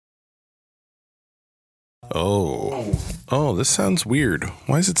Oh, this sounds weird.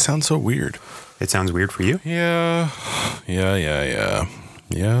 Why does it sound so weird? It sounds weird for you? Yeah. Yeah.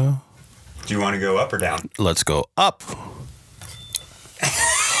 Do you want to go up or down? Let's go up.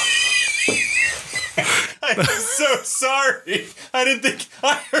 I'm so sorry. I didn't think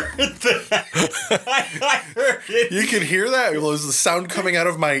I heard that. I heard it. You can hear that? It was the sound coming out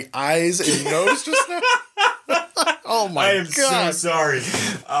of my eyes and nose just now? Oh my God. I am so sorry.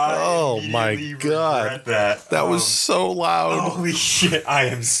 Oh my God. That was so loud. Holy shit. I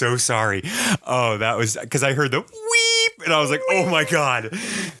am so sorry. Oh, that was because I heard the weep and I was like, oh my God.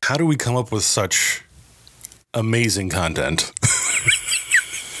 How do we come up with such amazing content?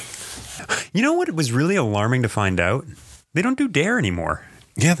 You know what was really alarming to find out? They don't do Dare anymore.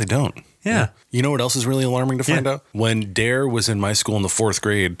 Yeah, they don't. Yeah. You know what else is really alarming to find out? When Dare was in my school in the 4th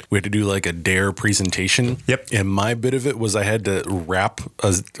grade, we had to do like a Dare presentation. Yep. And my bit of it was I had to rap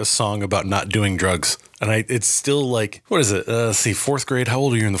a song about not doing drugs. And it's still like, what is it? Let's see, 4th grade. How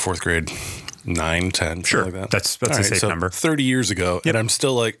old are you in the 4th grade? 9, 10, Sure. something like that. That's All a safe number. 30 years ago. Yep. And I'm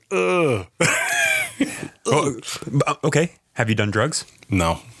still like, ugh. Okay. Have you done drugs?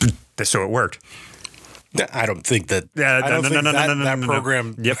 No. So it worked. I don't think that. Yeah, I don't think that no.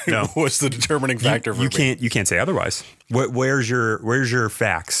 program was the determining factor for me. You can't say otherwise. Where's your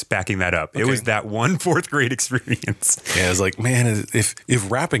facts backing that up? Okay. It was that one 4th grade experience. Yeah, it's like, man,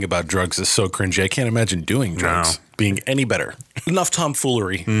 if rapping about drugs is so cringy, I can't imagine doing drugs being any better. Enough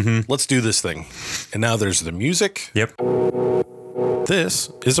tomfoolery. Mm-hmm. Let's do this thing. And now there's the music. Yep.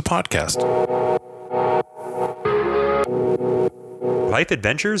 This is a podcast. Life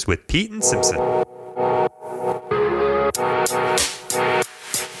Adventures with Pete and Simpson.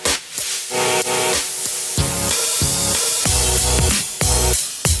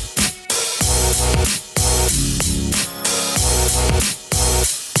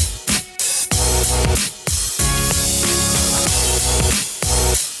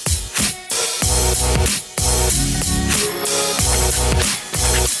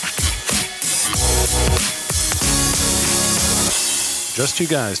 Just two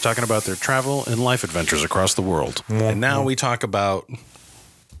guys talking about their travel and life adventures across the world. And now we talk about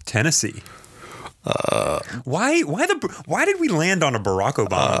Tennessee. Why did we land on a Barack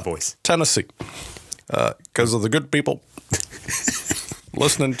Obama voice? Tennessee. Because of the good people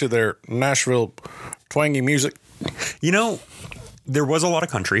listening to their Nashville twangy music. You know, there was a lot of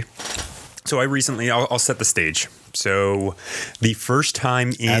country. So I'll set the stage. So the first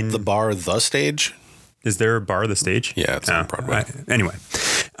time At the bar, The Stage? Is there a bar, The Stage? Yeah, it's on Broadway. Anyway,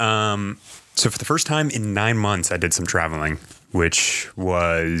 so for the first time in 9 months, I did some traveling, which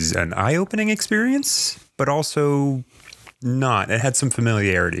was an eye-opening experience, but also not. It had some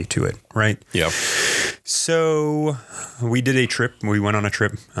familiarity to it, right? Yeah. So we did a trip. We went on a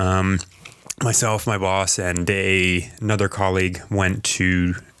trip. Myself, my boss, and another colleague went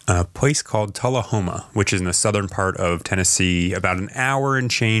to a place called Tullahoma, which is in the southern part of Tennessee, about an hour and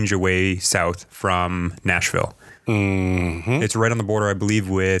change away south from Nashville. Mm-hmm. It's right on the border, I believe,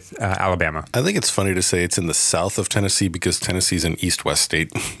 with Alabama. I think it's funny to say it's in the south of Tennessee because Tennessee's an east-west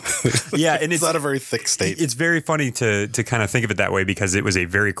state. Yeah, and it's not a very thick state. It's very funny to kind of think of it that way because it was a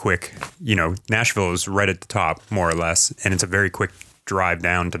very quick, Nashville is right at the top, more or less, and it's a very quick drive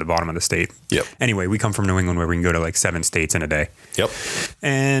down to the bottom of the state. Yep. Anyway, we come from New England where we can go to like 7 states in a day. Yep.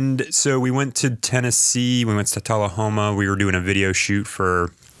 And so we went to Tennessee. We went to Tullahoma. We were doing a video shoot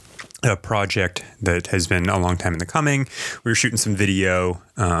for a project that has been a long time in the coming. We were shooting some video,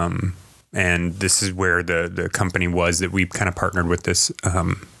 and this is where the company was that we kind of partnered with this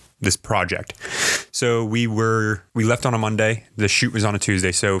project. So we left on a Monday. The shoot was on a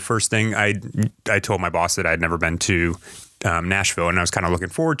Tuesday. So first thing, I told my boss that I'd never been to Nashville, and I was kind of looking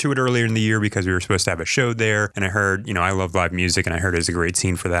forward to it earlier in the year because we were supposed to have a show there, and I heard, I love live music, and I heard it was a great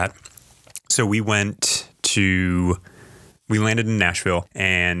scene for that. So we landed in Nashville,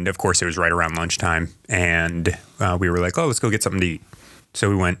 and of course it was right around lunchtime, and we were like, oh, let's go get something to eat.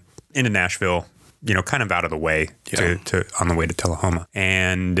 So we went into Nashville, kind of out of the way to on the way to Tullahoma,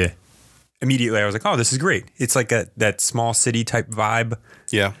 and immediately I was like, oh, this is great. It's like that small city type vibe.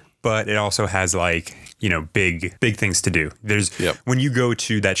 Yeah. But it also has like, big things to do. There's when you go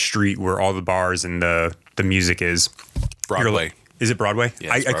to that street where all the bars and the music is. Broadway. Is it Broadway?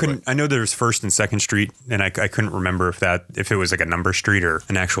 Yeah, I couldn't. I know there's 1st and 2nd Street, and I couldn't remember if it was like a number street or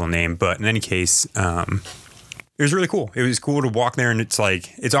an actual name. But in any case, it was really cool. It was cool to walk there, and it's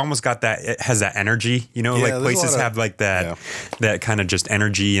like it's almost got that. It has that energy, like places have like that that kind of just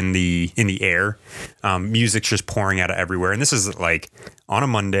energy in the air. Music's just pouring out of everywhere, and this is like on a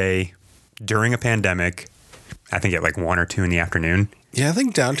Monday during a pandemic. I think at like 1 or 2 in the afternoon. Yeah, I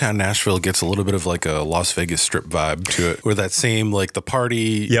think downtown Nashville gets a little bit of like a Las Vegas Strip vibe to it, where that same like the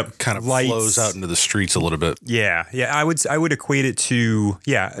party kind of Lights. flows out into the streets a little bit. Yeah. I would equate it to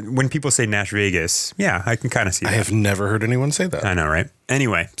when people say Nash Vegas. Yeah, I can kind of see that. I have never heard anyone say that. I know, right?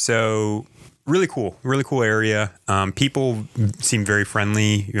 Anyway, so really cool area. People seem very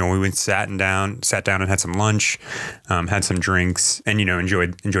friendly. You know, we went sat down and had some lunch, had some drinks, and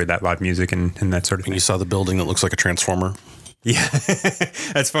enjoyed that live music and that sort of thing. And you saw the building that looks like a transformer. Yeah,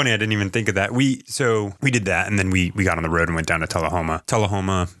 that's funny. I didn't even think of that. We did that, and then we got on the road and went down to Tullahoma.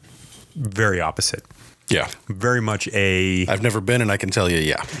 Tullahoma, very opposite. Yeah, very much I've never been, and I can tell you,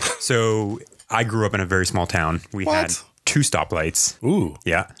 yeah. So I grew up in a very small town. We had 2 stoplights. Ooh,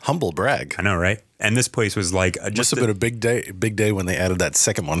 yeah, humble brag. I know, right? And this place was like must have been a big day when they added that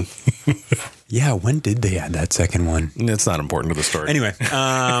second one. Yeah, when did they add that second one? It's not important to the story. Anyway,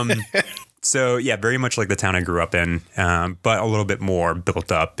 so yeah, very much like the town I grew up in, but a little bit more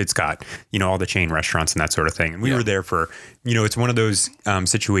built up. It's got, all the chain restaurants and that sort of thing. And we were there for, it's one of those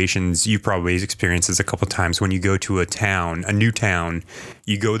situations you probably experienced this a couple of times when you go to a new town,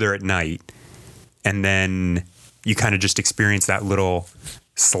 you go there at night, and then you kind of just experience that little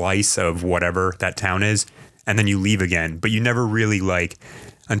slice of whatever that town is, and then you leave again. But you never really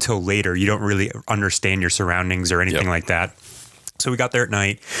until later, you don't really understand your surroundings or anything like that. So we got there at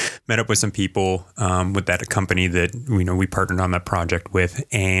night, met up with some people with that company that we partnered on that project with,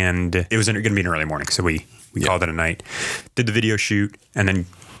 and it was going to be an early morning, so we called it a night. Did the video shoot, and then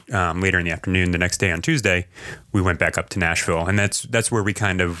later in the afternoon, the next day on Tuesday, we went back up to Nashville, and that's where we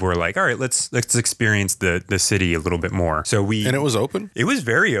kind of were like, all right, let's experience the city a little bit more. So and it was open. It was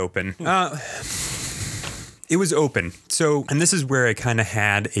very open. It was open. So, and this is where I kind of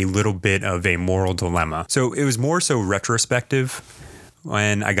had a little bit of a moral dilemma. So it was more so retrospective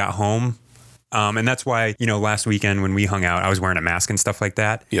when I got home. And that's why, last weekend when we hung out, I was wearing a mask and stuff like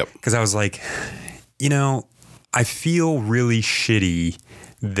that. Yep. Because I was like, I feel really shitty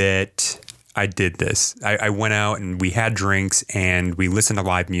that I did this. I went out and we had drinks and we listened to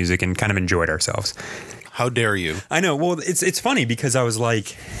live music and kind of enjoyed ourselves. How dare you? I know. Well, it's funny because I was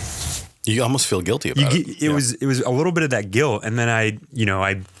like, you almost feel guilty about it. It was a little bit of that guilt, and then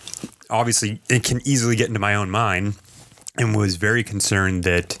I obviously it can easily get into my own mind, and was very concerned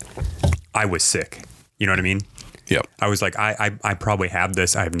that I was sick. You know what I mean? Yep. I was like, I probably have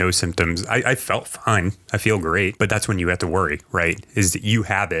this. I have no symptoms. I felt fine. I feel great. But that's when you have to worry, right? Is that you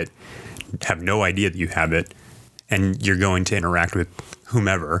have it, have no idea that you have it, and you're going to interact with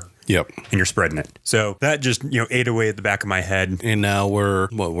whomever. Yep. And you're spreading it. So that just, ate away at the back of my head. And now we're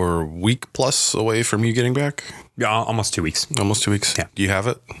a week plus away from you getting back? Yeah, almost 2 weeks. Almost 2 weeks? Yeah. Do you have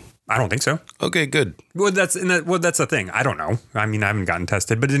it? I don't think so. Okay, good. Well, that's the thing. I don't know. I mean, I haven't gotten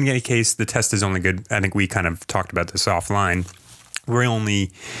tested, but in any case, the test is only good. I think we kind of talked about this offline.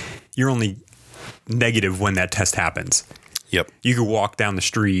 You're only negative when that test happens. Yep. You could walk down the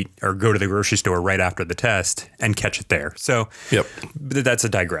street or go to the grocery store right after the test and catch it there. So, yep. But that's a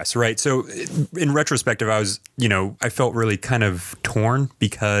digress, right? So, in retrospective, I felt really kind of torn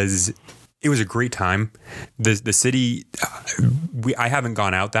because it was a great time. The city, I haven't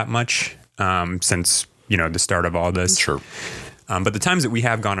gone out that much since the start of all this. Sure. But the times that we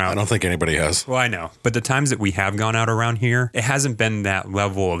have gone out, I don't think anybody has. Well, I know, but the times that we have gone out around here, it hasn't been that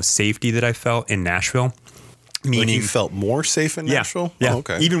level of safety that I felt in Nashville. Meaning, you felt more safe in Nashville? Yeah. Oh,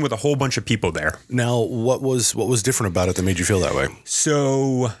 okay. Even with a whole bunch of people there. Now, what was different about it that made you feel that way?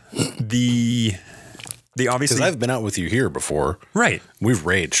 So the obviously, because I've been out with you here before, right? We've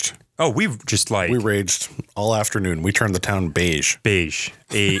raged. Oh, we've just we raged all afternoon. We turned the town beige,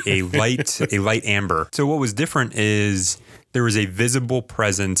 a light amber. So what was different is there was a visible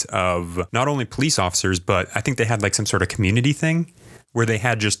presence of not only police officers, but I think they had like some sort of community thing, where they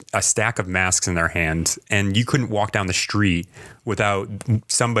had just a stack of masks in their hands, and you couldn't walk down the street without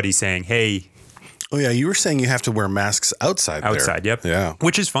somebody saying, hey. Oh, yeah. You were saying you have to wear masks outside there. Yep. Yeah.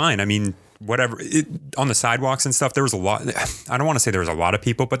 Which is fine. I mean, whatever. On the sidewalks and stuff, there was a lot. I don't want to say there was a lot of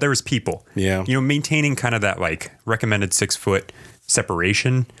people, but there was people. Yeah. Maintaining kind of that like recommended 6 foot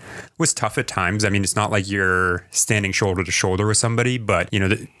separation was tough at times. I mean, it's not like you're standing shoulder to shoulder with somebody, but,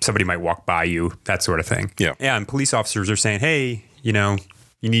 somebody might walk by you, that sort of thing. Yeah. Yeah. And police officers are saying, hey, you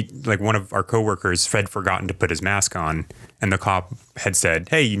need, like one of our coworkers had forgotten to put his mask on, and the cop had said,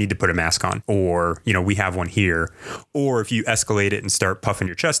 hey, you need to put a mask on, or, we have one here. Or if you escalate it and start puffing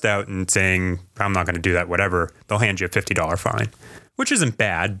your chest out and saying, I'm not going to do that, whatever, they'll hand you a $50 fine, which isn't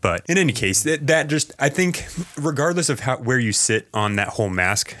bad. But in any case, that just, I think regardless of where you sit on that whole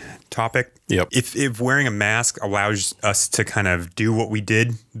mask topic, yep. If wearing a mask allows us to kind of do what we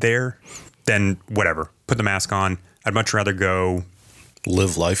did there, then whatever, put the mask on. I'd much rather go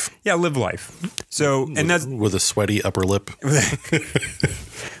Live life. Yeah, live life. So, and that's with a sweaty upper lip.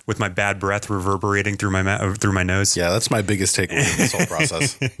 with my bad breath reverberating through my nose. Yeah, that's my biggest takeaway from this whole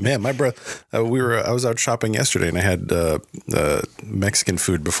process. Man, my breath. I was out shopping yesterday and I had Mexican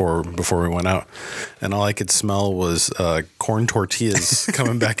food before we went out, and all I could smell was corn tortillas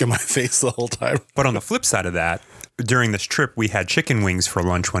coming back in my face the whole time. But on the flip side of that, during this trip, we had chicken wings for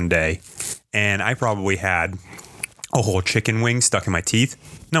lunch one day, and I probably had a whole chicken wing stuck in my teeth.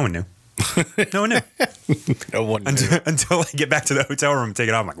 No one knew. No one knew. No one knew. Until I get back to the hotel room and take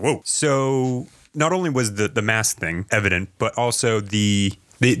it off. I'm like, whoa. So not only was the mask thing evident, but also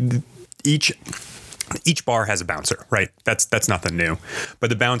each bar has a bouncer, right? That's nothing new. But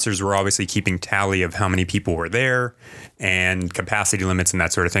the bouncers were obviously keeping tally of how many people were there and capacity limits and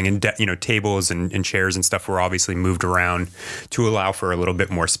that sort of thing. And tables and chairs and stuff were obviously moved around to allow for a little bit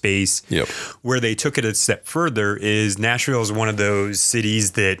more space. Yep. Where they took it a step further is Nashville is one of those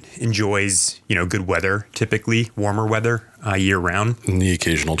cities that enjoys, good weather, typically warmer weather year round. And the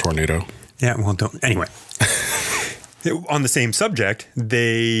occasional tornado. Yeah, well, anyway. On the same subject,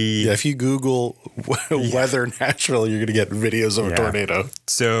 if you Google weather Nashville, you're going to get videos of a tornado.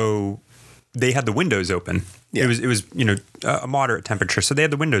 So they had the windows open. Yeah. It was a moderate temperature, so they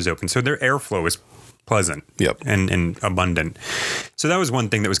had the windows open, so their airflow was pleasant. Yep. and abundant. So that was one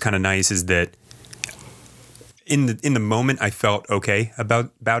thing that was kind of nice, is that in the moment I felt okay about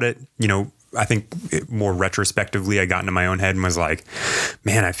it. I think more retrospectively, I got into my own head and was like,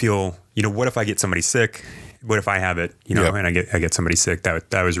 man, I feel, what if I get somebody sick? What if I have it, Yep. and I get somebody sick?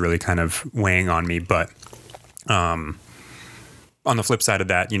 That was really kind of weighing on me. But on the flip side of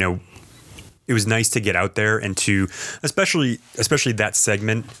that, it was nice to get out there and to, especially that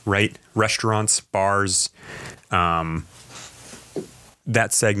segment, right? Restaurants, bars, that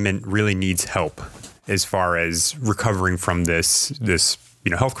segment really needs help as far as recovering from this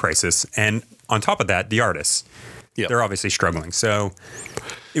health crisis. And on top of that, the artists, Yep. they're obviously struggling. So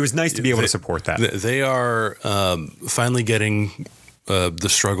it was nice to be able to support that. They are finally getting the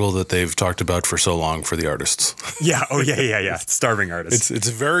struggle that they've talked about for so long for the artists. Yeah. Oh, yeah. Starving artists. It's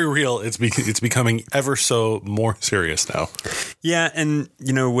very real. It's becoming ever so more serious now. Yeah, and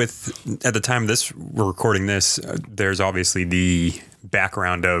at the time we're recording this, there's obviously the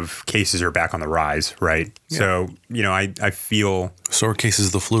background of cases are back on the rise, right? Yeah. So I feel sore cases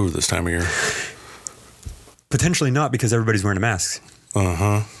of the flu this time of year. Potentially not, because everybody's wearing a mask.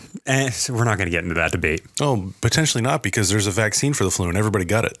 And so we're not going to get into that debate. Oh, potentially not, because there's a vaccine for the flu and everybody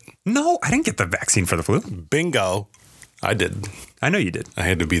got it. No, I didn't get the vaccine for the flu. Bingo. I did. I know you did. I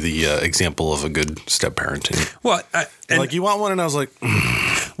had to be the example of a good step parenting. Well, you want one? And I was like,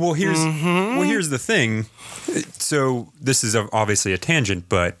 well, here's the thing. So this is obviously a tangent,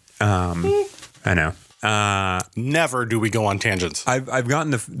 but I know. Never do we go on tangents. I've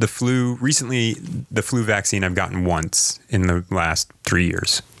gotten the flu recently. The flu vaccine I've gotten once in the last 3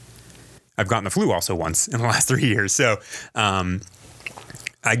 years. I've gotten the flu also once in the last 3 years. So,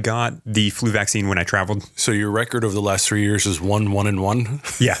 I got the flu vaccine when I traveled. So your record of the last 3 years is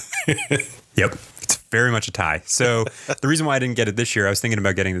 1-1-1? Yeah. Yep. It's very much a tie. So the reason why I didn't get it this year, I was thinking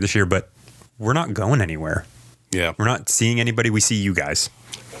about getting it this year, but we're not going anywhere. Yeah. We're not seeing anybody. We see you guys.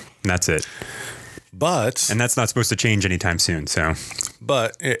 And that's it. And that's not supposed to change anytime soon. So,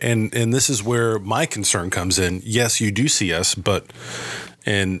 and this is where my concern comes in. Yes, you do see us,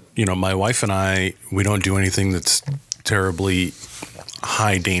 my wife and I, we don't do anything that's terribly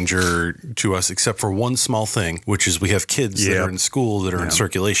high danger to us, except for one small thing, which is we have kids that are in school that are in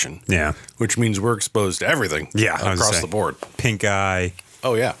circulation. Yeah. Which means we're exposed to everything. Yeah. Across the board. Pink eye.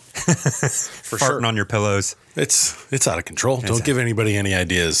 Oh, yeah. For Farting sure. on your pillows. It's out of control. Don't give anybody any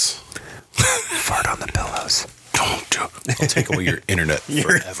ideas. Fart on the pillows. I'll take away your internet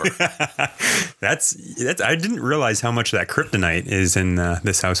forever. That's. I didn't realize how much that kryptonite is in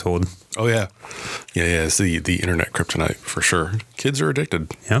this household. Oh yeah. It's the internet kryptonite for sure. Kids are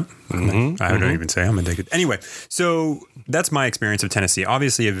addicted. Yep. I don't even say I'm addicted. Anyway, so that's my experience of Tennessee.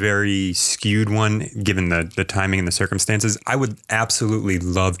 Obviously, a very skewed one given the timing and the circumstances. I would absolutely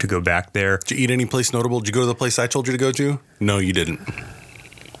love to go back there. Did you eat any place notable? Did you go to the place I told you to go to? No, you didn't.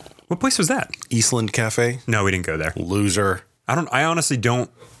 What place was that? Eastland Cafe? No, we didn't go there. Loser. I honestly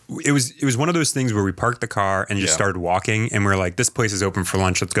don't. It was one of those things where we parked the car and just started walking, and we're like, this place is open for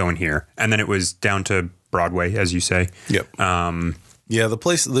lunch. Let's go in here. And then it was down to Broadway, as you say. Yep. Yeah, the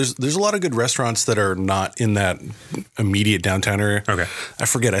place, there's a lot of good restaurants that are not in that immediate downtown area. Okay. I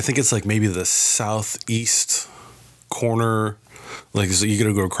forget. I think it's like maybe the southeast corner. Like, so you got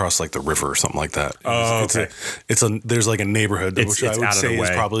to go across like the river or something like that. Oh, okay. There's like a neighborhood, which I would say is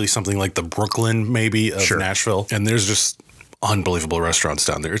probably something like the Brooklyn maybe of Nashville. And there's just unbelievable restaurants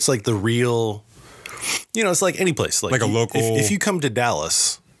down there. It's like the real, it's like any place. Like a local. If you come to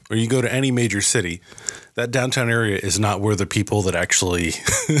Dallas or you go to any major city, that downtown area is not where the people that actually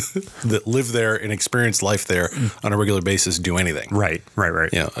that live there and experience life there on a regular basis do anything. Right.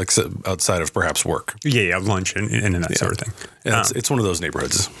 Except outside of perhaps work. Yeah, lunch and that sort of thing. Yeah, it's one of those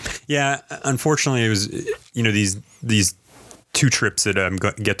neighborhoods. Yeah, unfortunately, it was these 2 trips that I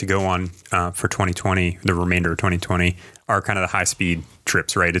get to go on for 2020, the remainder of 2020, are kind of the high speed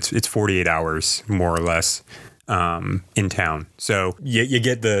trips. Right, it's 48 hours more or less. In town. So you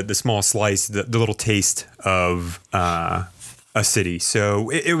get the small slice, the little taste of a city. So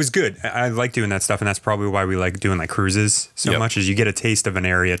it was good. I like doing that stuff. And that's probably why we like doing like cruises so much, is you get a taste of an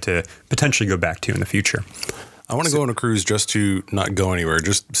area to potentially go back to in the future. I want to go on a cruise just to not go anywhere,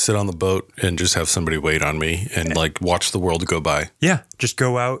 just sit on the boat and just have somebody wait on me and like watch the world go by. Yeah. Just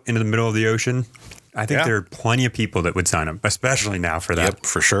go out into the middle of the ocean. I think there are plenty of people that would sign up, especially now for that. Yep,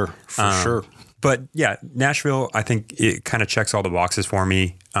 for sure. For sure. But yeah, Nashville, I think it kind of checks all the boxes for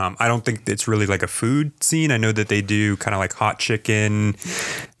me. I don't think it's really like a food scene. I know that they do kind of like hot chicken,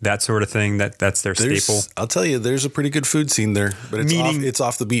 that sort of thing. That's their staple. I'll tell you, there's a pretty good food scene there, but it's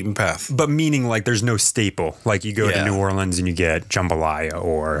off the beaten path. But meaning like there's no staple. Like you go to New Orleans and you get jambalaya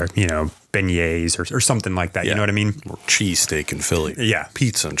or, beignets or something like that. You know what I mean? Or cheesesteak in Philly. Yeah.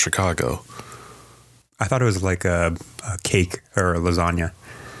 Pizza in Chicago. I thought it was like a cake or a lasagna.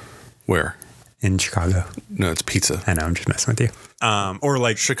 Where? In Chicago. No, it's pizza. I know, I'm just messing with you. Or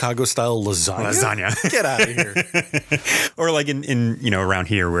like Chicago style lasagna. Get out of here. Or like in around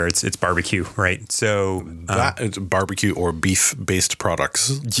here where it's barbecue, right? So it's barbecue or beef based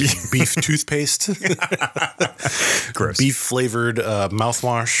products. Beef toothpaste. Gross. Beef flavored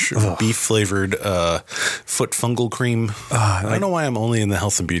mouthwash. Beef flavored foot fungal cream. I don't know why I'm only in the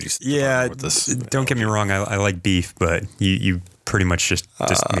health and beauty. Yeah. With this. Don't get me wrong. I like beef, but you pretty much just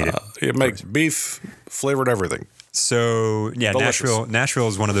made it. It makes beef flavored everything. So yeah, Delicious. Nashville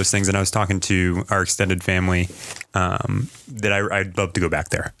is one of those things, and I was talking to our extended family that I'd love to go back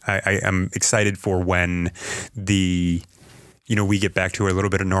there. I am excited for when we get back to a little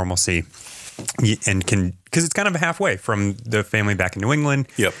bit of normalcy, and because it's kind of halfway from the family back in New England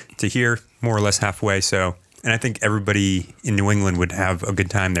to here, more or less halfway. So. And I think everybody in New England would have a good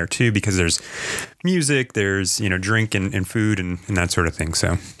time there too, because there's music, there's, drink and food and that sort of thing.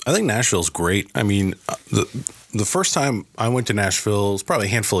 So I think Nashville's great. I mean, the first time I went to Nashville was probably a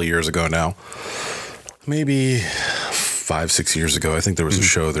handful of years ago now, maybe 5-6 years ago. I think there was a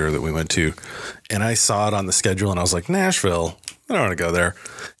show there that we went to, and I saw it on the schedule and I was like, Nashville, I don't want to go there.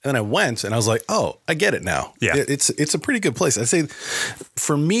 And then I went and I was like, oh, I get it now. Yeah. It's a pretty good place. I'd say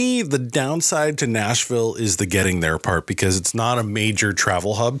for me, the downside to Nashville is the getting there part, because it's not a major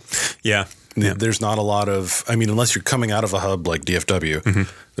travel hub. Yeah. There's not a lot of, unless you're coming out of a hub like DFW,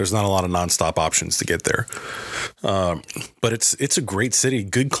 there's not a lot of nonstop options to get there. But it's a great city,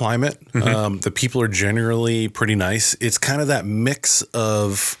 good climate. The people are generally pretty nice. It's kind of that mix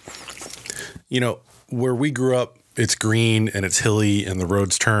of, where we grew up, it's green and it's hilly and the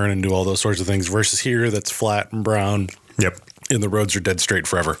roads turn and do all those sorts of things, versus here that's flat and brown. Yep. And the roads are dead straight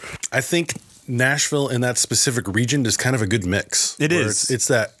forever. I think Nashville in that specific region is kind of a good mix. It is.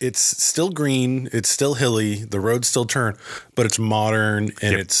 It's still green, it's still hilly, the roads still turn, but it's modern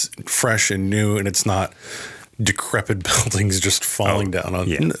and it's fresh and new, and it's not decrepit buildings just falling down on.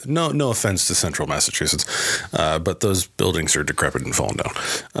 Yeah. No offense to Central Massachusetts, but those buildings are decrepit and falling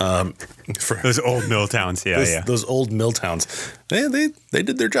down. For those old mill towns, those old mill towns, they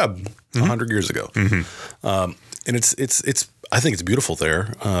did their job 100 years ago, and it's. I think it's beautiful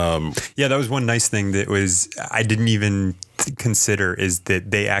there. That was one nice thing that I didn't even consider, is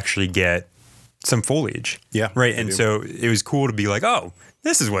that they actually get some foliage. Yeah, right. And so it was cool to be like, oh,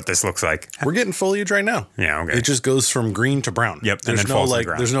 this is what this looks like. We're getting foliage right now. Yeah, okay. It just goes from green to brown. Yep, There's and then falls to the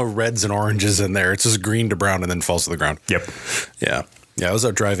ground. There's no reds and oranges in there. It's just green to brown and then falls to the ground. Yep. Yeah. Yeah, I was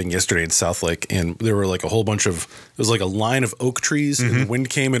out driving yesterday in Southlake, and there were like a whole bunch of, it was like a line of oak trees, and the wind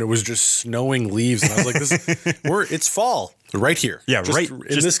came and it was just snowing leaves. And I was like, it's fall right here. Yeah, just right.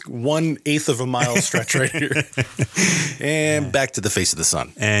 In this 1/8 of a mile stretch right here. And back to the face of the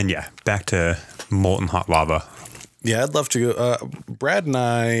sun. And back to molten hot lava. Yeah, I'd love to go. Brad and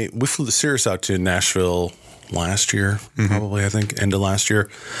I, we flew the Cirrus out to Nashville last year, probably, I think, end of last year.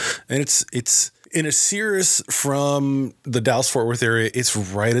 And it's in a Cirrus from the Dallas-Fort Worth area, it's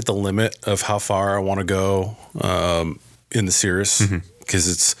right at the limit of how far I want to go in the Cirrus,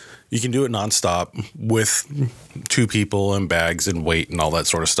 because you can do it nonstop with 2 people and bags and weight and all that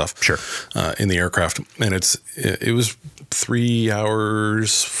sort of stuff. Sure. In the aircraft, and it was 3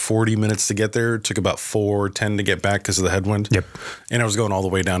 hours, 40 minutes to get there. It took about 4:10 to get back because of the headwind. Yep. And I was going all the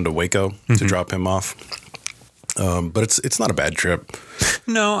way down to Waco to drop him off. But it's not a bad trip.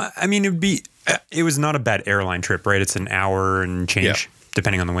 No, I mean, it was not a bad airline trip, right? It's an hour and change,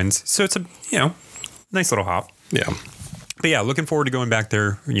 depending on the winds. So it's a, nice little hop. Yeah. But yeah, looking forward to going back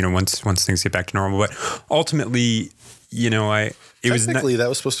there, once things get back to normal. But ultimately, that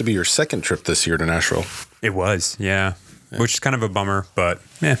was supposed to be your second trip this year to Nashville. It was, yeah. Which is kind of a bummer, but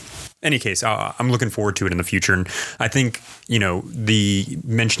yeah. Any case, I'm looking forward to it in the future. And I think, the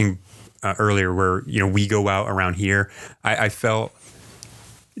mentioning earlier where, we go out around here, I felt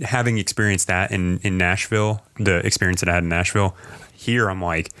having experienced that in Nashville, the experience that I had in Nashville, here I'm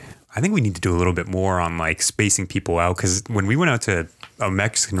like, I think we need to do a little bit more on like spacing people out. Because when we went out to a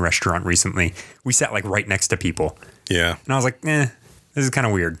Mexican restaurant recently, we sat like right next to people. Yeah. And I was like, this is kind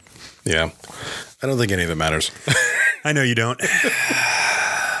of weird. Yeah. I don't think any of it matters. I know you don't.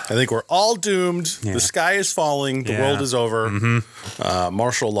 I think we're all doomed. Yeah. The sky is falling. The world is over. Mm-hmm.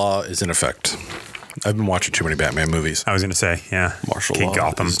 Martial law is in effect. I've been watching too many Batman movies. I was going to say, yeah. Martial King law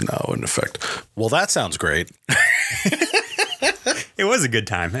Gotham is now in effect. Well, that sounds great. It was a good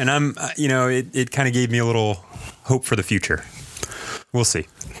time. And it kind of gave me a little hope for the future. We'll see.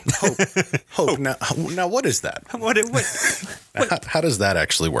 Hope. Now, what is that? What? How does that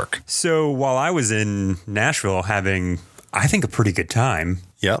actually work? So while I was in Nashville having, I think, a pretty good time.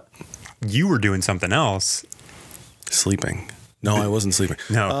 Yep. You were doing something else. Sleeping. No, I wasn't sleeping.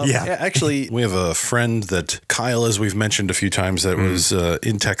 No, yeah. Actually, we have a friend that Kyle, as we've mentioned a few times, that was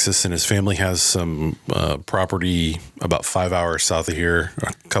in Texas, and his family has some property about 5 hours south of here,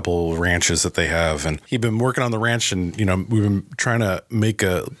 a couple ranches that they have. And he'd been working on the ranch, and, we've been trying to make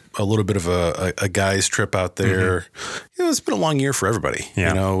a little bit of a guy's trip out there. It's been a long year for everybody,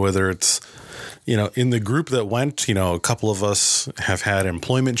 whether it's, in the group that went, a couple of us have had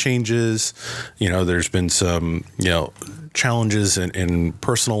employment changes. There's been some, challenges in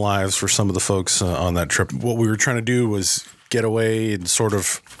personal lives for some of the folks on that trip. What we were trying to do was get away and sort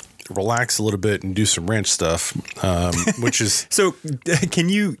of relax a little bit and do some ranch stuff, which is... So can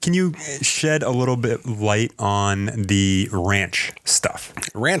you shed a little bit light on the ranch stuff?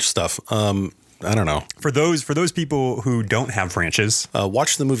 Ranch stuff. I don't know. For those people who don't have ranches,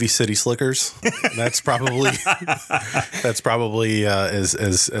 watch the movie City Slickers. That's probably as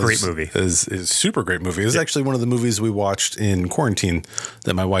great movie. Is super great movie. It was actually one of the movies we watched in quarantine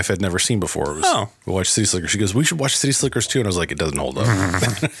that my wife had never seen before. We watched City Slickers. She goes, "We should watch City Slickers too," and I was like, "It doesn't hold up."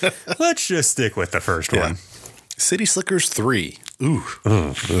 Let's just stick with the first one. City Slickers 3. Ooh.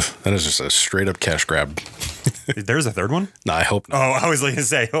 That is just a straight up cash grab. There's a third one? No, I hope not. Oh, I was going to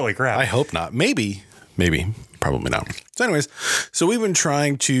say, holy crap. I hope not. Maybe. Probably not. So anyways, we've been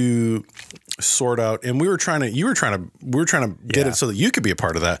trying to sort out, and we were trying to get it so that you could be a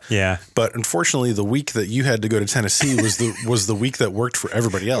part of that. Yeah. But unfortunately, the week that you had to go to Tennessee was the week that worked for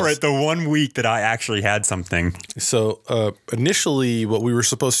everybody else. Right. The 1 week that I actually had something. So initially, what we were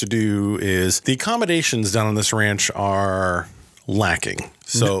supposed to do is the accommodations down on this ranch are lacking.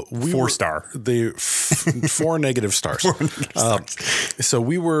 So 4-star. The 4 negative stars. 4 negative stars. So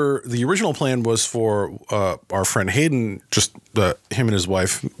the original plan was for our friend Hayden, just him and his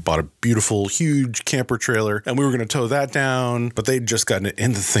wife bought a beautiful, huge camper trailer, and we were going to tow that down, but they'd just gotten it,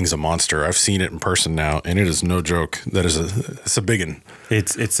 and the thing's a monster. I've seen it in person now, and it is no joke. It's a big one.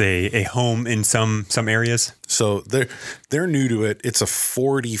 It's a home in some areas. So they're new to it. It's a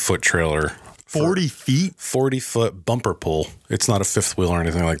 40-foot trailer. 40 feet? 40-foot bumper pull. It's not a fifth wheel or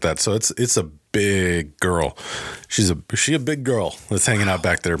anything like that. So it's a big girl. She a big girl that's hanging out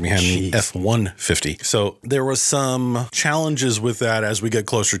back there behind the F-150. So there was some challenges with that as we get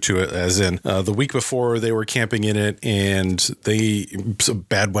closer to it, as in the week before they were camping in it, and some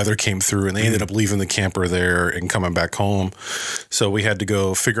bad weather came through, and they ended up leaving the camper there and coming back home. So we had to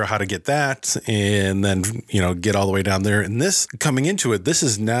go figure out how to get that, and then get all the way down there. And coming into it, this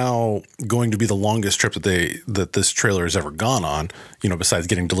is now going to be the longest trip that this trailer has ever gone on. Besides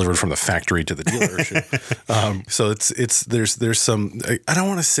getting delivered from the factory to the dealership. So there's some, I don't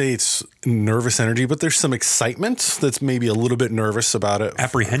want to say it's nervous energy, but there's some excitement that's maybe a little bit nervous about it.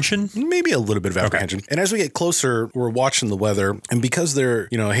 Apprehension? Maybe a little bit of apprehension. Okay. And as we get closer, we're watching the weather, and because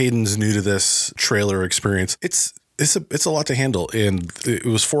Hayden's new to this trailer experience, it's a lot to handle, and it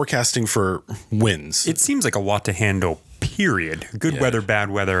was forecasting for winds. It seems like a lot to handle, period. Good weather,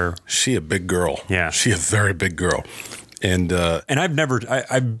 bad weather. She a big girl. Yeah. She a very big girl. And I've never,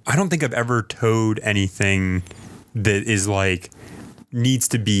 I don't think I've ever towed anything that is like needs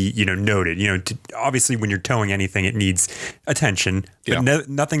to be, noted. Obviously when you're towing anything, it needs attention, but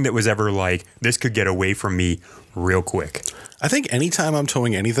nothing that was ever like, this could get away from me real quick. I think anytime I'm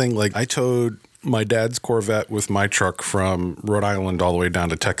towing anything, like I towed my dad's Corvette with my truck from Rhode Island all the way down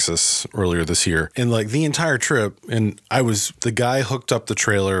to Texas earlier this year. And like the entire trip, and the guy hooked up the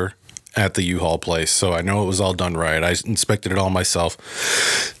trailer at the U-Haul place, so I know it was all done right. I inspected it all myself.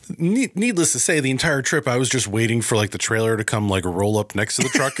 Needless to say, the entire trip I was just waiting for like the trailer to come like roll up next to the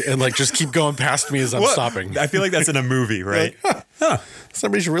truck and like just keep going past me as I'm stopping. I feel like that's in a movie, right? Like,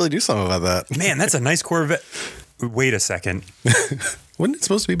 somebody should really do something about that. Man, that's a nice Corvette. Wait a second. Wasn't it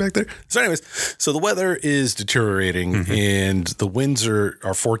supposed to be back there? So anyways, so the weather is deteriorating and the winds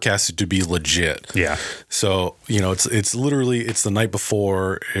are forecasted to be legit. Yeah. So, it's literally, it's the night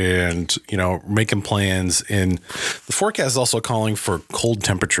before and, making plans. And the forecast is also calling for cold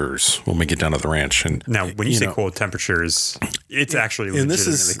temperatures when we get down to the ranch. And now, when you say cold temperatures, it's actually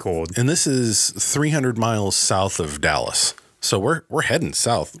legitimately cold. And this is 300 miles south of Dallas. So we're heading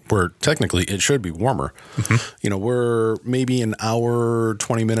south where technically it should be warmer. We're maybe an hour,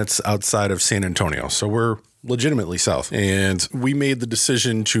 20 minutes outside of San Antonio. So we're legitimately south. And we made the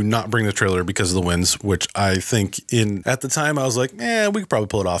decision to not bring the trailer because of the winds, which I think at the time I was like, we could probably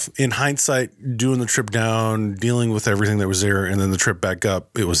pull it off. In hindsight, doing the trip down, dealing with everything that was there, and then the trip back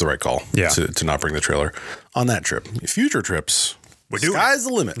up, it was the right call to not bring the trailer on that trip. Future trips, sky's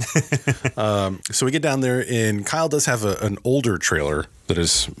the limit. So we get down there, and Kyle does have an older trailer that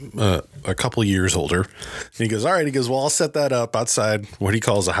is a couple years older. And he goes, all right. He goes, well, I'll set that up outside what he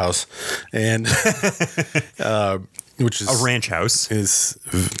calls a house. And which is a ranch house. Is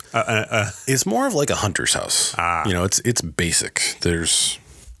more of like a hunter's house. It's basic. There's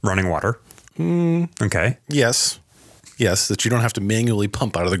running water. Okay. Yes, that you don't have to manually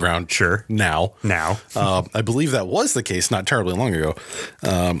pump out of the ground. Sure. Now. I believe that was the case not terribly long ago.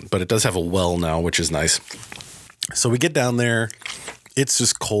 But it does have a well now, which is nice. So we get down there. It's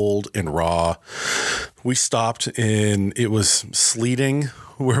just cold and raw. We stopped and it was sleeting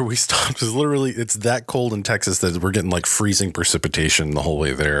where we stopped. It's that cold in Texas that we're getting like freezing precipitation the whole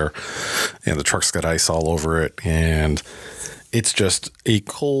way there. And the truck's got ice all over it. And it's just a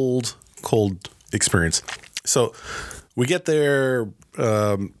cold experience. So we get there,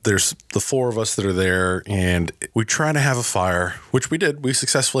 there's the four of us that are there, and we try to have a fire, which we did. We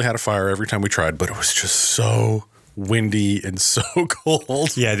successfully had a fire every time we tried, but it was just so windy and so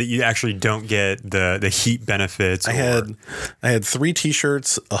cold. Yeah, that you actually don't get the heat benefits. I had 3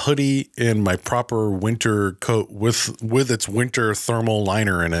 t-shirts, a hoodie, and my proper winter coat with its winter thermal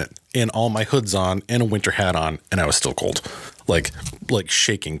liner in it, and all my hoods on, and a winter hat on, and I was still cold. Like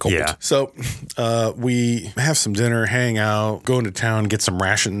shaking cold. Yeah. So we have some dinner, hang out, go into town, get some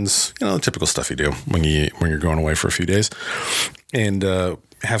rations, the typical stuff you do when you're going away for a few days, and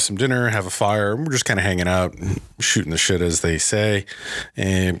have some dinner, have a fire. We're just kind of hanging out, shooting the shit, as they say.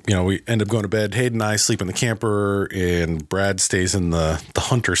 And, we end up going to bed. Hayden and I sleep in the camper, and Brad stays in the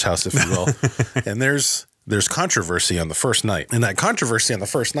hunter's house, if you will. And there's controversy on the first night. And that controversy on the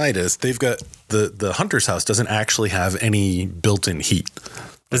first night is they've got the hunter's house doesn't actually have any built-in heat.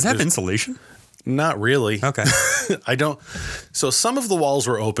 Does it have insulation? Not really. Okay. I don't. So some of the walls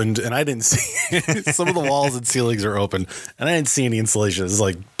were opened and I didn't see some of the walls and ceilings are open and I didn't see any insulation. It's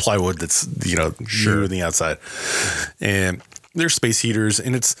like plywood that's, new on the outside. And there's space heaters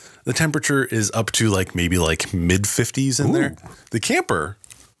and the temperature is up to maybe mid 50s in there. The camper,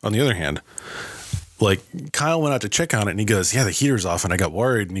 on the other hand, Kyle went out to check on it and he goes, yeah, the heater's off. And I got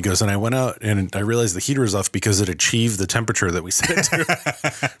worried. And he goes, and I went out and I realized the heater was off because it achieved the temperature that we set it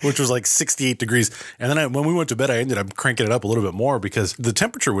to, which was 68 degrees. And then when we went to bed, I ended up cranking it up a little bit more because the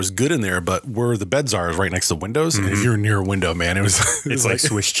temperature was good in there, but where the beds are is right next to windows. Mm-hmm. And if you're near a window, man, it's like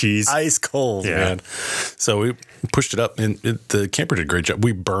Swiss cheese. Ice cold, man. So we pushed it up and the camper did a great job.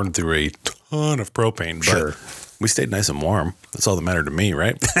 We burned through a ton of propane, but we stayed nice and warm. That's all that mattered to me,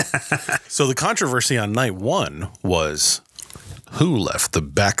 right? So the controversy on night 1 was who left the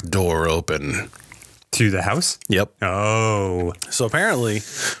back door open? To the house? Yep. Oh. So apparently,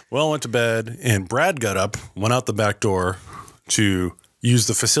 we all went to bed, and Brad got up, went out the back door to use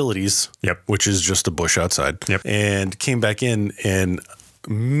the facilities, which is just a bush outside, and came back in and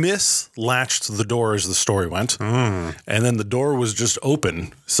mislatched the door as the story went. And then the door was just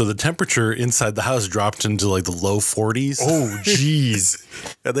open. So the temperature inside the house dropped into the low 40s. Oh, geez.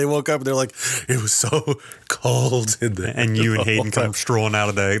 And they woke up and they're like, it was so cold in there. And you and Hayden come strolling out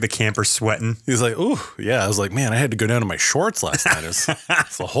of the camper sweating. He's like, ooh, yeah. I was like, man, I had to go down to my shorts last night. It's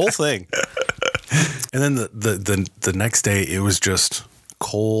the whole thing. And then the next day, it was just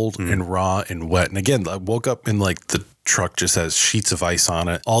cold and raw and wet. And again, I woke up in the truck just has sheets of ice on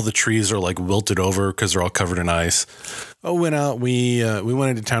it. All the trees are like wilted over because they're all covered in ice. Oh, went out. We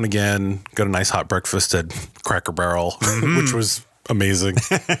went into town again. Got a nice hot breakfast at Cracker Barrel, which was amazing.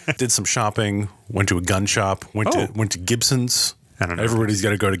 Did some shopping. Went to a gun shop. Went to Gibson's. I don't know. Everybody's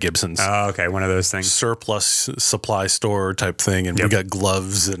got to go to Gibson's. Oh, okay. One of those things. Surplus supply store type thing. And we got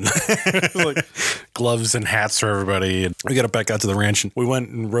gloves and like gloves and hats for everybody. And we got back out to the ranch and we went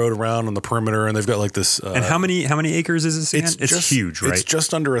and rode around on the perimeter and they've got like this. And how many acres is this again? It's huge, right? It's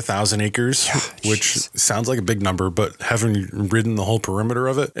just under 1,000 acres, which sounds like a big number, but having ridden the whole perimeter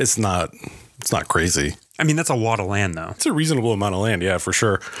of it, it's not crazy. I mean, that's a lot of land, though. It's a reasonable amount of land, yeah, for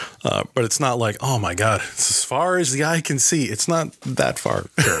sure. But it's not like, oh my God, it's as far as the eye can see. It's not that far.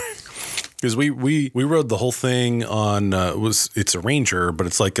 Sure. Because we rode the whole thing on it's a Ranger, but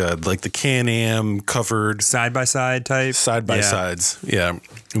it's like the Can-Am covered side by side type, side by sides. Yeah,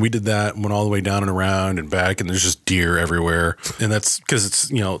 and we did that, went all the way down and around and back, and there's just deer everywhere. And that's because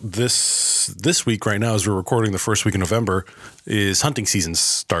it's this week right now as we're recording the first week of November is hunting season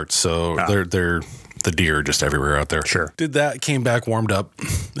starts, so they're the deer are just everywhere out there. Sure. Did that, came back, warmed up.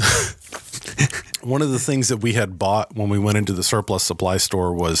 One of the things that we had bought when we went into the surplus supply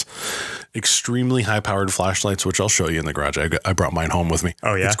store was extremely high-powered flashlights, which I'll show you in the garage. I brought mine home with me.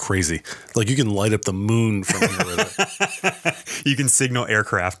 Oh, yeah? It's crazy. Like, you can light up the moon from here with it. You can signal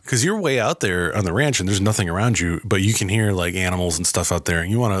aircraft. Because you're way out there on the ranch and there's nothing around you, but you can hear, like, animals and stuff out there.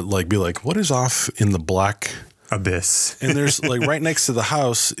 And you want to, like, be like, what is off in the black abyss? And there's like right next to the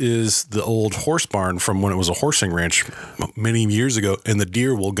house is the old horse barn from when it was a horsing ranch many years ago. And the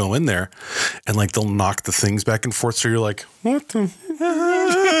deer will go in there and like they'll knock the things back and forth. So you're like, what the?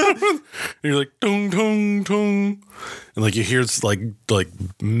 And you're like, dong, dong, dong. And like you hear it's like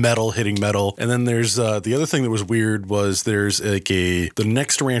metal hitting metal. And then there's the other thing that was weird was there's like the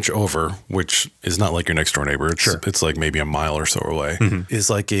next ranch over, which is not like your next door neighbor. It's like maybe a mile or so away. Mm-hmm. Is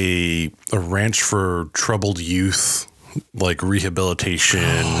like a ranch for troubled youth, like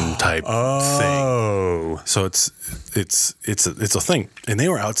rehabilitation type thing. So it's a thing. And they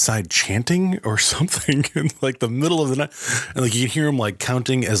were outside chanting or something in like the middle of the night. And like you can hear them like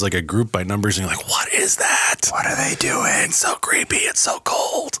counting as like a group by numbers and you're like, what is that? What are they doing? It's so creepy. It's so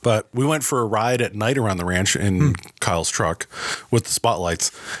cold. But we went for a ride at night around the ranch in Kyle's truck with the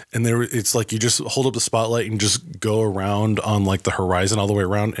spotlights. And it's like you just hold up the spotlight and just go around on like the horizon all the way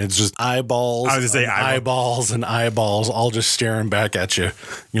around. And it's just eyeballs. I was just saying eyeballs and eyeballs all just staring back at you. And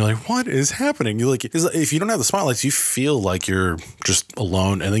you're like, what is happening? You like, if you don't have the spotlights, you feel like you're just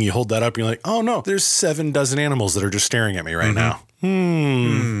alone. And then you hold that up and you're like, oh no, there's 7 dozen animals that are just staring at me right now.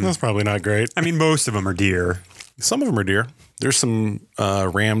 That's probably not great. I mean, most of them are deer. Some of them are deer. There's some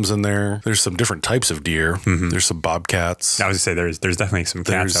rams in there. There's some different types of deer. Mm-hmm. There's some bobcats. I was going to say there's definitely some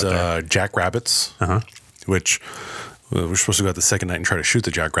cats out there. Jackrabbits, which we're supposed to go out the second night and try to shoot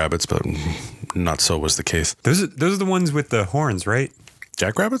the jackrabbits, but not so was the case. Those are the ones with the horns, right?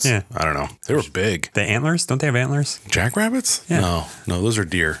 Jackrabbits? Yeah. I don't know. They were big. The antlers? Don't they have antlers? Jackrabbits? Yeah. No, those are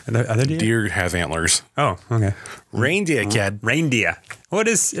deer. Are they deer? Deer have antlers. Oh, okay. Reindeer, kid. Reindeer. Well, it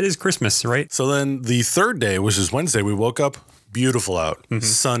is Christmas, right? So then the third day, which is Wednesday, we woke up, beautiful out. Mm-hmm.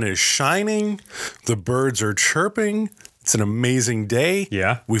 Sun is shining. The birds are chirping. It's an amazing day.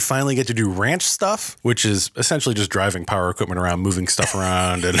 Yeah. We finally get to do ranch stuff, which is essentially just driving power equipment around, moving stuff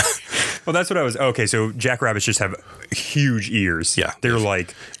around. And well, that's what I was. Okay, so jackrabbits just have huge ears. Yeah. They're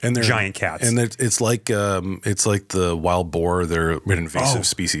like giant cats. And it's like the wild boar. They're an invasive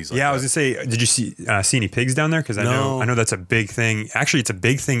species. Like I was going to say, did you see any pigs down there? Because I know that's a big thing. Actually, it's a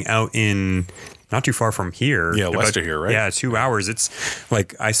big thing out in... not too far from here. Yeah, west of here, right? Yeah, 2 hours. It's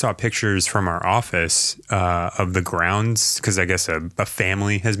like I saw pictures from our office of the grounds because I guess a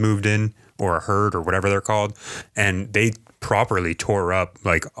family has moved in or a herd or whatever they're called. And they properly tore up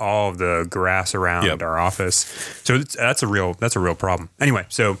like all of the grass around our office. So that's a real problem. Anyway,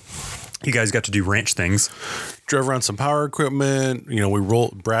 so you guys got to do ranch things. Drove around some power equipment.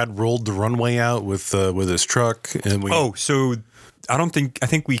 Brad rolled the runway out with his truck. And I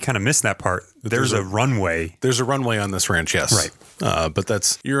think we kind of missed that part. There's a runway. There's a runway on this ranch, yes. Right.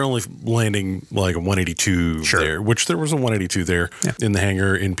 But you're only landing like a 182 there, which there was a 182 there in the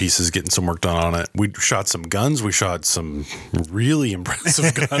hangar in pieces, getting some work done on it. We shot some guns. We shot some really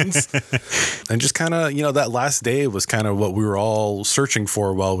impressive guns. And just kind of, that last day was kind of what we were all searching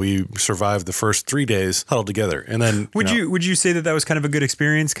for while we survived the first 3 days huddled together. And then would you say that was kind of a good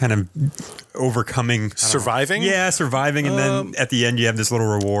experience, kind of overcoming surviving? Yeah, surviving. And then at the end you have this little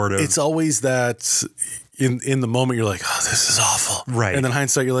reward of... It's always that... in the moment you're like, oh, this is awful, Right. And then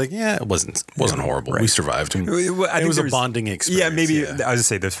hindsight, you're like, yeah, it wasn't horrible. Right. We survived. And Well, I it think was there a was- bonding experience. Yeah, maybe I was gonna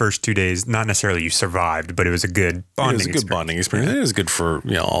say those first 2 days, not necessarily you survived, but it was a good bonding. It was a good experience. bonding experience. It was good for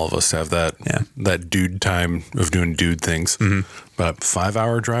all of us to have that dude time of doing dude things. Mm-hmm. But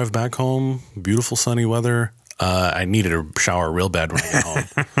 5-hour drive back home, beautiful sunny weather. I needed a shower real bad when I got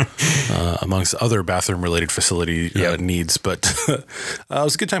home, amongst other bathroom related facility needs. But it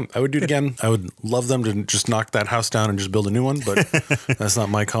was a good time. I would do it again. I would love them to just knock that house down and just build a new one. But that's not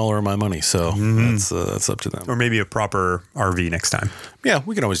my call or my money. So that's up to them. Or maybe a proper RV next time. Yeah,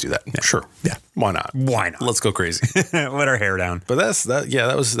 we can always do that. Sure. Yeah. Why not? Why not? Let's go crazy. Let our hair down. But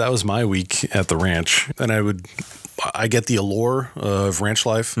that was my week at the ranch, and I get the allure of ranch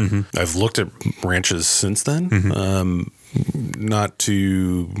life. Mm-hmm. I've looked at ranches since then, not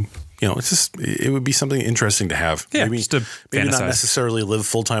to. It would be something interesting to have. Yeah, maybe just to not fantasize. necessarily live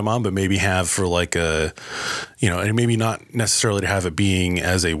full time on, but maybe have for like a, and maybe not necessarily to have it being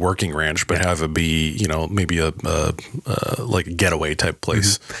as a working ranch, but have it be, maybe a like a getaway type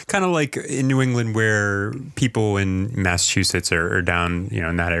place. Kind of like in New England where people in Massachusetts or down,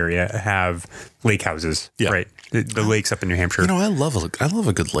 in that area have lake houses, Yeah. right? The lakes up in New Hampshire. I love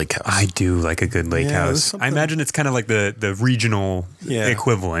a good lake house. I do like a good lake Yeah, there's house. something- I imagine it's kind of like the regional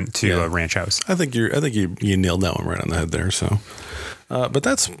equivalent to a ranch house. I think you nailed that one right on the head there. So, but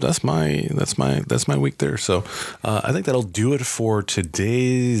that's my week there. So, I think that'll do it for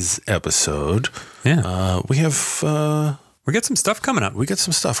today's episode. Yeah. We have We got some stuff coming up. we got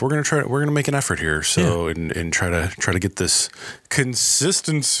some stuff. We're gonna make an effort here. So and try to get this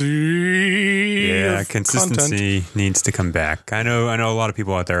consistency. Yeah, of consistency needs to come back. I know a lot of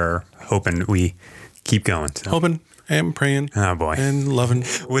people out there are hoping we keep going. So. hoping and praying. Oh boy. And loving.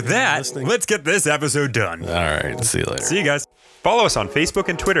 With that, let's get this episode done. All right. See you later. See you guys. Follow us on Facebook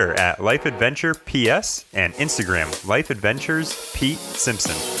and Twitter at Life Adventure PS and Instagram Life Adventures Pete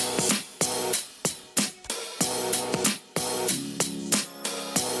Simpson.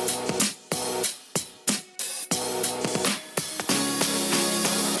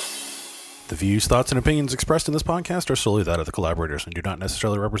 The views, thoughts, and opinions expressed in this podcast are solely that of the collaborators and do not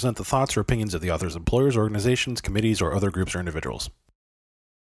necessarily represent the thoughts or opinions of the author's employers, organizations, committees, or other groups or individuals.